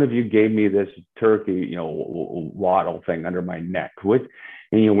 Which one of you gave me this turkey, waddle thing under my neck?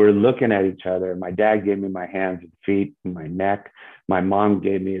 And we're looking at each other. My dad gave me my hands and feet and my neck. My mom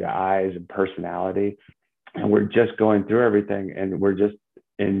gave me the eyes and personality. And we're just going through everything, and we're just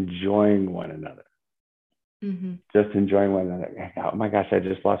enjoying one another. Just enjoying one another. Oh my gosh, I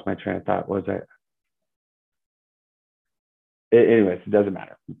just lost my train of thought. What was anyways, it doesn't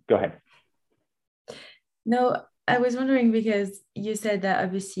matter. Go ahead. No, I was wondering because you said that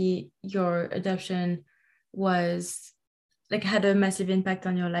obviously your adoption was had a massive impact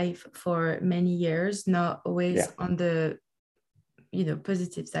on your life for many years, not always on the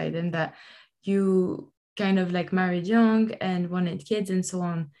positive side, and that you kind of married young and wanted kids and so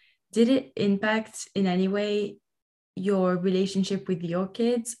on. Did it impact in any way your relationship with your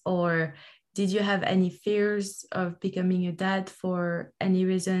kids, or did you have any fears of becoming a dad for any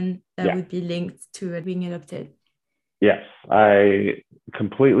reason that would be linked to being adopted? Yes, I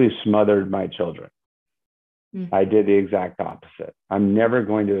completely smothered my children. I did the exact opposite. I'm never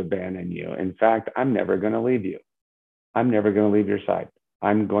going to abandon you. In fact, I'm never going to leave you. I'm never going to leave your side.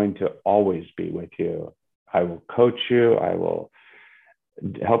 I'm going to always be with you. I will coach you. I will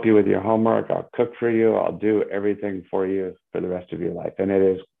help you with your homework. I'll cook for you. I'll do everything for you for the rest of your life. And it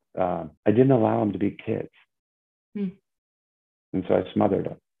is, I didn't allow them to be kids. And so I smothered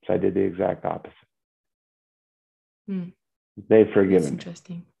them. So I did the exact opposite. They've forgiven me.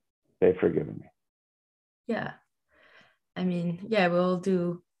 Interesting. They've forgiven me. Yeah. I mean, yeah, we all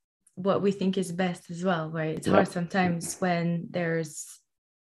do what we think is best as well, right? It's hard sometimes when there's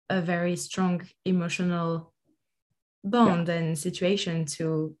a very strong emotional bond and situation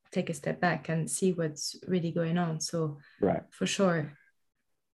to take a step back and see what's really going on. So for sure.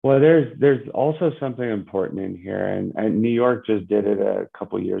 Well, there's also something important in here, and New York just did it a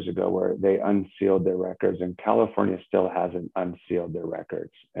couple of years ago where they unsealed their records, and California still hasn't unsealed their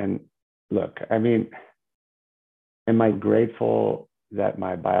records. And look, I mean, am I grateful that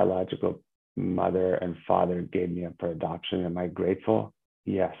my biological mother and father gave me up for adoption? Am I grateful?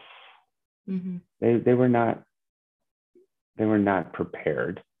 Yes. Mm-hmm. They were not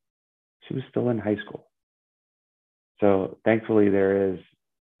prepared. She was still in high school. So thankfully there is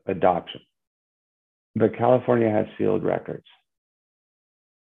adoption. But California has sealed records.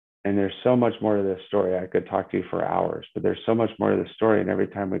 And there's so much more to this story. I could talk to you for hours, but there's so much more to the story. And every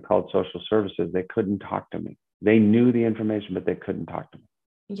time we called social services, they couldn't talk to me. They knew the information, but they couldn't talk to me.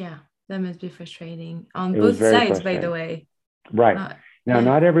 Yeah, that must be frustrating on both sides, by the way. Right.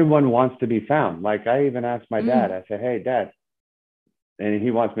 Not everyone wants to be found. Like I even asked my dad, I said, hey, Dad. And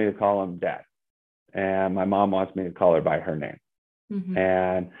he wants me to call him Dad. And my mom wants me to call her by her name. Mm-hmm.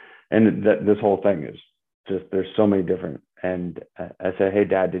 And this whole thing is just, there's so many different, and I said, hey,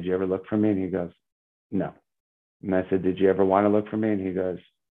 Dad, did you ever look for me? And he goes, no. And I said, did you ever want to look for me? And he goes,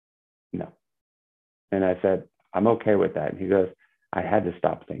 no. And I said, I'm okay with that. And he goes, I had to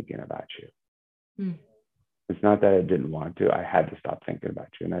stop thinking about you. Mm. It's not that I didn't want to. I had to stop thinking about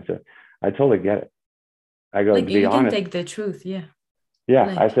you. And I said, I totally get it. I go, like, to be honest. You can take the truth, yeah. Yeah,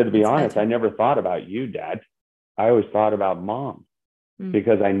 like, I said, to be honest, better. I never thought about you, Dad. I always thought about Mom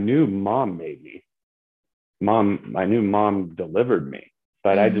because I knew Mom made me. I knew Mom delivered me,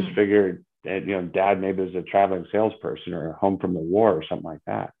 but I just figured that, Dad maybe was a traveling salesperson or home from the war or something like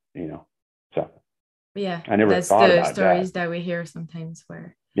that, So yeah, I never thought about the stories that we hear sometimes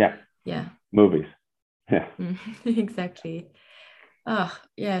where movies. Yeah, exactly. Oh,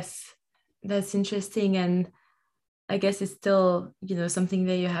 yes, that's interesting. And I guess it's still, something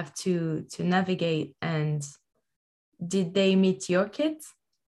that you have to navigate. And did they meet your kids?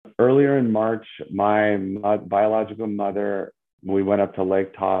 Earlier in March, my biological mother, we went up to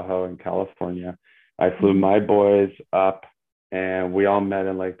Lake Tahoe in California. I flew my boys up and we all met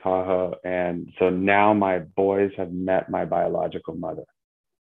in Lake Tahoe. And so now my boys have met my biological mother.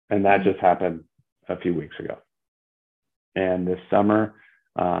 And that just happened a few weeks ago. And this summer,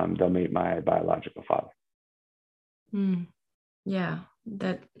 they'll meet my biological father. Yeah,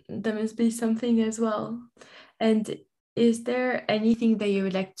 that must be something as well. And is there anything that you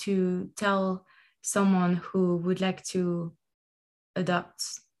would like to tell someone who would like to adopt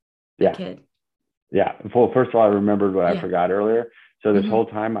a kid? Yeah. Well, first of all, I remembered what I forgot earlier. So this whole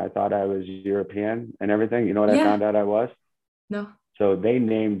time I thought I was European and everything. You know what I found out I was? No. So they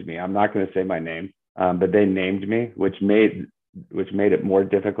named me. I'm not going to say my name, but they named me, which made it more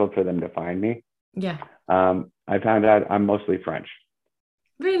difficult for them to find me. Yeah. I found out I'm mostly French.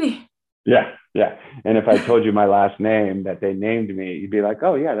 Really? Yeah. And if I told you my last name that they named me, you'd be like,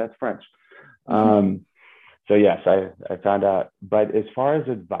 oh yeah, that's French. So yes, I found out. But as far as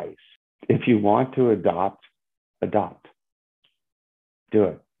advice, if you want to adopt. Do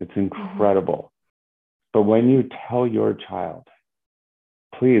it. It's incredible. But when you tell your child,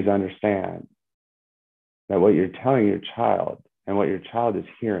 please understand that what you're telling your child and what your child is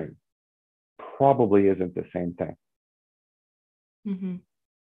hearing probably isn't the same thing.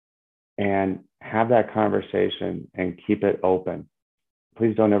 And have that conversation and keep it open.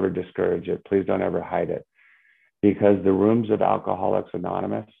 Please don't ever discourage it. Please don't ever hide it. Because the rooms of Alcoholics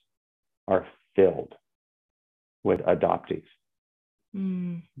Anonymous are filled with adoptees.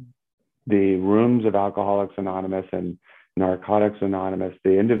 The rooms of Alcoholics Anonymous and Narcotics Anonymous,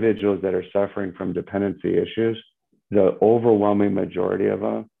 the individuals that are suffering from dependency issues, the overwhelming majority of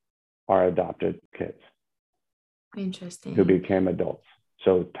them are adopted kids. Interesting. Who became adults.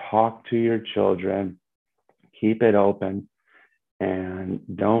 So talk to your children, keep it open, and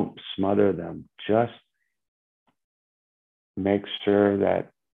don't smother them. Just make sure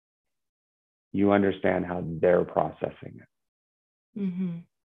that you understand how they're processing it.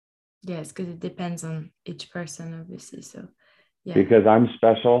 Yes, because it depends on each person, obviously. So, yeah. Because I'm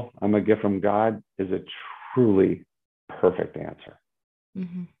special, I'm a gift from God is a truly perfect answer.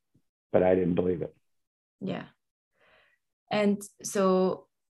 But I didn't believe it. Yeah. And so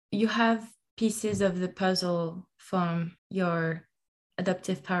you have pieces of the puzzle from your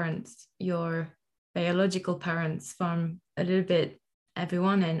adoptive parents, your biological parents, from a little bit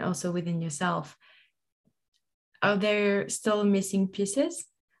everyone, and also within yourself. Are there still missing pieces?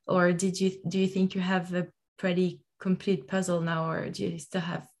 or do you think you have a pretty complete puzzle now, or do you still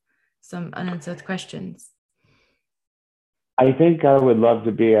have some unanswered questions? I think I would love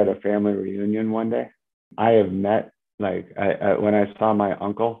to be at a family reunion one day. I have met, like, when I saw my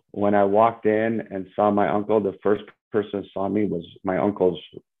uncle, when I walked in and saw my uncle, the first person who saw me was my uncle's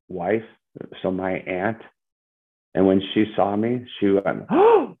wife, so my aunt. And when she saw me, she went,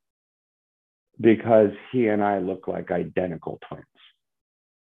 oh, because he and I look like identical twins.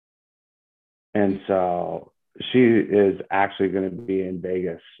 And so she is actually going to be in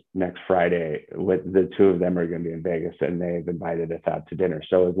Vegas next Friday. With the two of them are going to be in Vegas, and they've invited us out to dinner.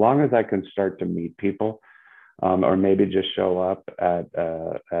 So as long as I can start to meet people, or maybe just show up at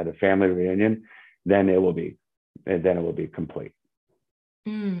a family reunion, then it will be complete.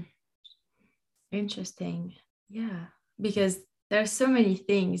 Interesting. Yeah, because there's so many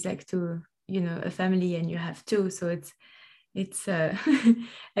things, like, to, a family, and you have two, so it's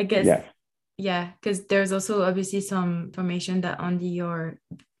I guess. Yes. Yeah, because there's also obviously some information that only your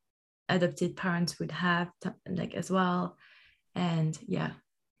adopted parents would have, like, as well. And yeah,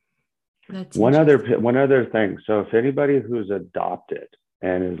 that's one other thing. So if anybody who's adopted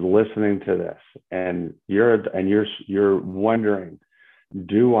and is listening to this, and you're wondering,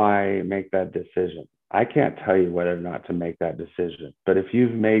 do I make that decision? I can't tell you whether or not to make that decision, but if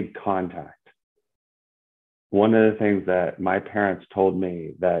you've made contact, one of the things that my parents told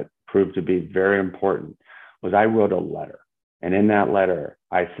me that proved to be very important was I wrote a letter. And in that letter,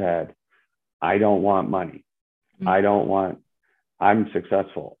 I said, I don't want money. I'm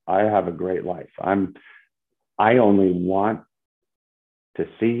successful. I have a great life. I only want to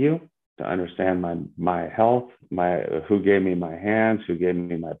see you, to understand my health, who gave me my hands, who gave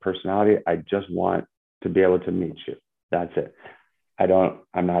me my personality. I just want to be able to meet you. That's it.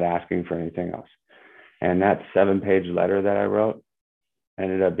 I'm not asking for anything else. And that 7-page letter that I wrote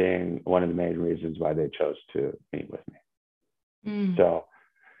ended up being one of the main reasons why they chose to meet with me. So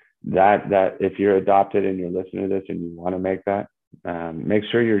that if you're adopted and you're listening to this and you want to make that, make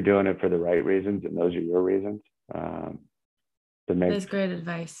sure you're doing it for the right reasons, and those are your reasons. That's great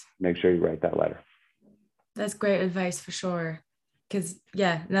advice. Make sure you write that letter. That's great advice for sure. Because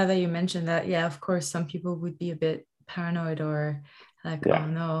now that you mentioned that, of course, some people would be a bit paranoid, or like, oh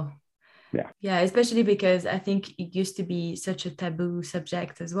no. Yeah, especially because I think it used to be such a taboo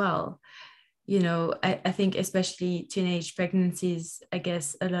subject as well. I think especially teenage pregnancies, I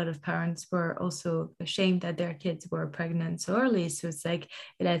guess a lot of parents were also ashamed that their kids were pregnant so early. So it's like,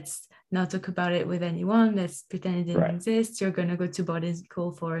 let's not talk about it with anyone. Let's pretend it didn't exist. You're going to go to boarding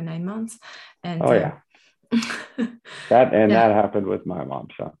school for 9 months. And that happened with my mom.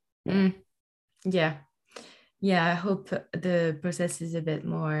 So I hope the process is a bit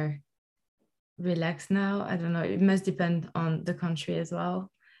more relaxed now. I don't know. It must depend on the country as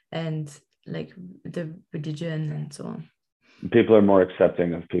well, and like the religion and so on. People are more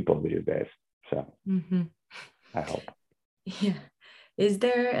accepting of people these days. So I hope. Yeah. Is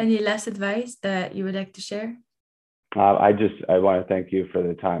there any last advice that you would like to share? I want to thank you for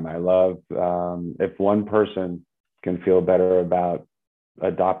the time. I love, if one person can feel better about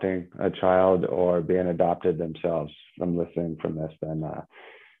adopting a child or being adopted themselves from listening from this, then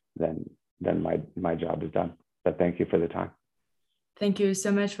my job is done. But thank you for the time. Thank you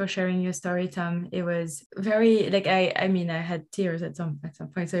so much for sharing your story, Tom. It was very, like, I mean, I had tears at some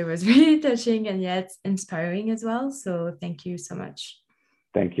point, so it was really touching and yet inspiring as well. So thank you so much.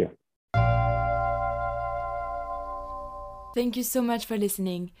 Thank you. Thank you so much for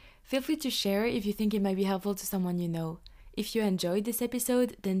listening. Feel free to share if you think it might be helpful to someone you know. If you enjoyed this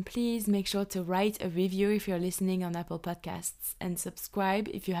episode, then please make sure to write a review if you're listening on Apple Podcasts, and subscribe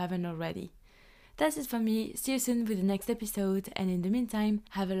if you haven't already. That's it for me. See you soon with the next episode, and in the meantime,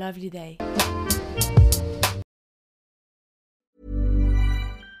 have a lovely day.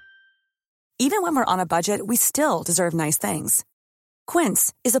 Even when we're on a budget, we still deserve nice things.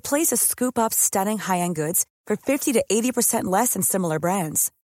 Quince is a place to scoop up stunning high-end goods for 50 to 80% less than similar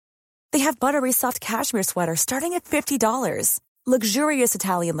brands. They have buttery soft cashmere sweaters starting at $50, luxurious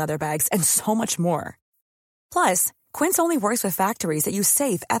Italian leather bags, and so much more. Plus, Quince only works with factories that use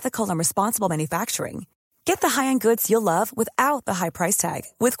safe, ethical, and responsible manufacturing. Get the high-end goods you'll love without the high price tag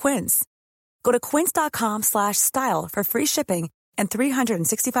with Quince. Go to quince.com/style for free shipping and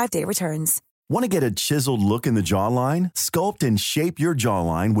 365-day returns. Want to get a chiseled look in the jawline? Sculpt and shape your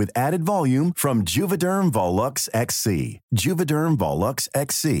jawline with added volume from Juvederm Volux XC. Juvederm Volux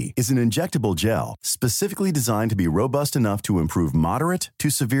XC is an injectable gel specifically designed to be robust enough to improve moderate to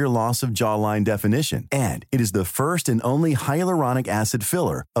severe loss of jawline definition. And it is the first and only hyaluronic acid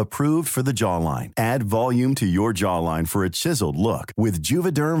filler approved for the jawline. Add volume to your jawline for a chiseled look with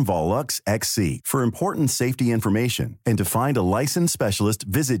Juvederm Volux XC. For important safety information and to find a licensed specialist,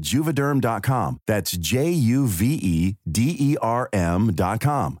 visit Juvederm.com. That's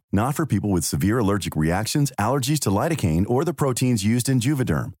Juvederm.com. Not for people with severe allergic reactions, allergies to lidocaine, or the proteins used in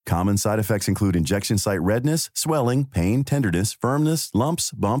Juvederm. Common side effects include injection site redness, swelling, pain, tenderness, firmness,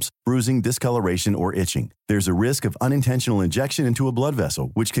 lumps, bumps, bruising, discoloration, or itching. There's a risk of unintentional injection into a blood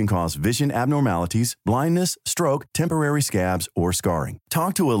vessel, which can cause vision abnormalities, blindness, stroke, temporary scabs, or scarring.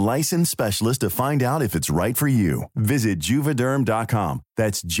 Talk to a licensed specialist to find out if it's right for you. Visit Juvederm.com.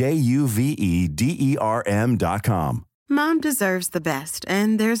 That's Juvederm.com. Mom deserves the best,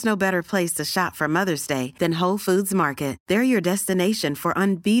 and there's no better place to shop for Mother's Day than Whole Foods Market. They're your destination for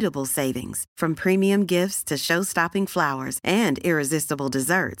unbeatable savings, from premium gifts to show-stopping flowers and irresistible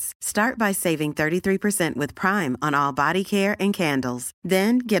desserts. Start by saving 33% with Prime on all body care and candles.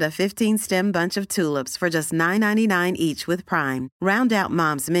 Then get a 15-stem bunch of tulips for just $9.99 each with Prime. Round out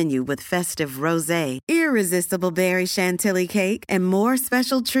Mom's menu with festive rosé, irresistible berry chantilly cake, and more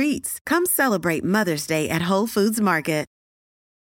special treats. Come celebrate Mother's Day at Whole Foods Market.